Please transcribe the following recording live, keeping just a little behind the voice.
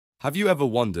Have you ever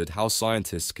wondered how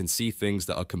scientists can see things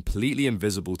that are completely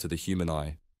invisible to the human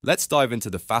eye? Let's dive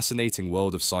into the fascinating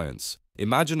world of science.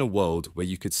 Imagine a world where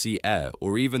you could see air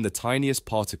or even the tiniest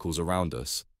particles around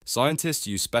us. Scientists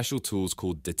use special tools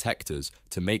called detectors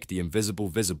to make the invisible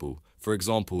visible. For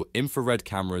example, infrared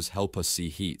cameras help us see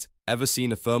heat. Ever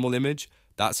seen a thermal image?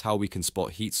 That's how we can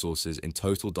spot heat sources in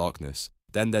total darkness.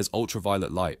 Then there's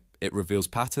ultraviolet light. It reveals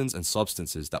patterns and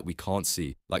substances that we can't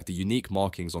see, like the unique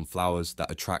markings on flowers that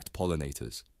attract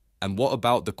pollinators. And what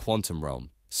about the quantum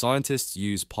realm? Scientists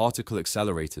use particle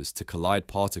accelerators to collide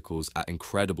particles at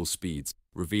incredible speeds,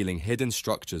 revealing hidden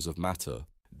structures of matter.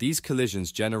 These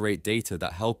collisions generate data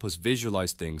that help us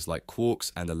visualize things like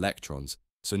quarks and electrons.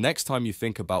 So next time you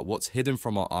think about what's hidden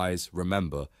from our eyes,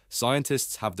 remember,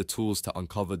 scientists have the tools to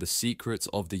uncover the secrets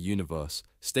of the universe.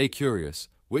 Stay curious.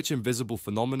 Which invisible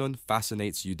phenomenon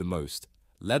fascinates you the most?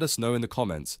 Let us know in the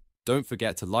comments. Don't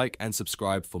forget to like and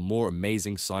subscribe for more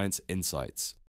amazing science insights.